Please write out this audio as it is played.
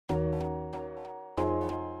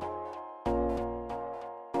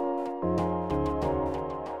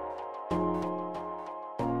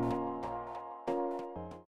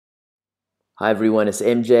Hi everyone, it's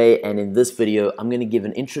MJ, and in this video I'm going to give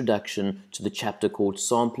an introduction to the chapter called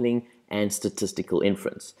Sampling and Statistical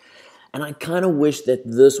Inference. And I kind of wish that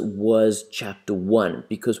this was chapter 1,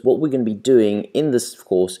 because what we're going to be doing in this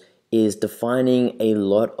course is defining a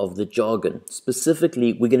lot of the jargon.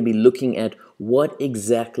 Specifically, we're going to be looking at what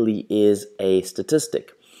exactly is a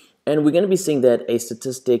statistic. And we're going to be seeing that a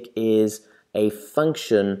statistic is a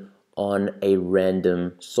function on a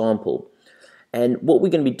random sample. And what we're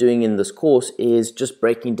going to be doing in this course is just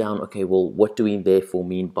breaking down, okay, well, what do we therefore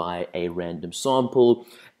mean by a random sample?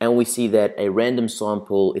 And we see that a random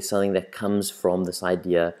sample is something that comes from this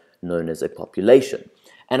idea known as a population.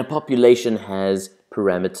 And a population has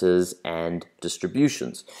parameters and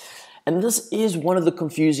distributions. And this is one of the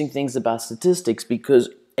confusing things about statistics,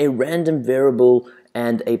 because a random variable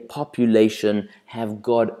and a population have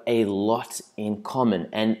got a lot in common.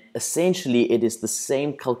 And essentially, it is the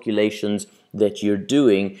same calculations that you're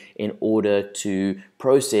doing in order to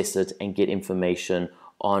process it and get information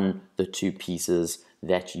on the two pieces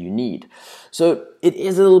that you need. So it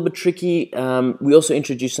is a little bit tricky. We also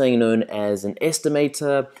introduced something known as an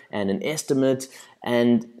estimator and an estimate,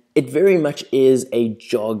 and it very much is a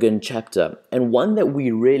jargon chapter, and one that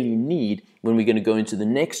we really need when we're going to go into the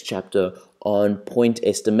next chapter on point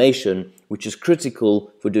estimation, which is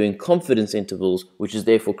critical for doing confidence intervals, which is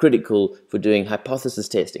therefore critical for doing hypothesis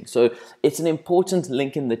testing. So it's an important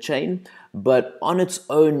link in the chain, but on its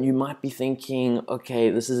own, you might be thinking, okay,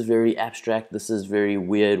 this is very abstract, this is very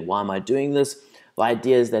weird, why am I doing this? The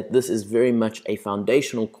idea is that this is very much a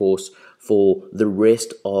foundational course for the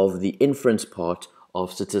rest of the inference part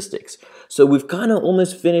of statistics. So we've kind of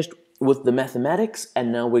almost finished with the mathematics,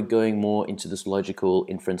 and now we're going more into this logical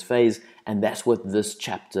inference phase, and that's what this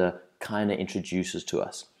chapter kind of introduces to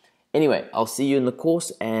us. Anyway, I'll see you in the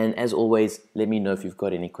course, and as always, let me know if you've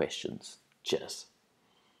got any questions. Cheers.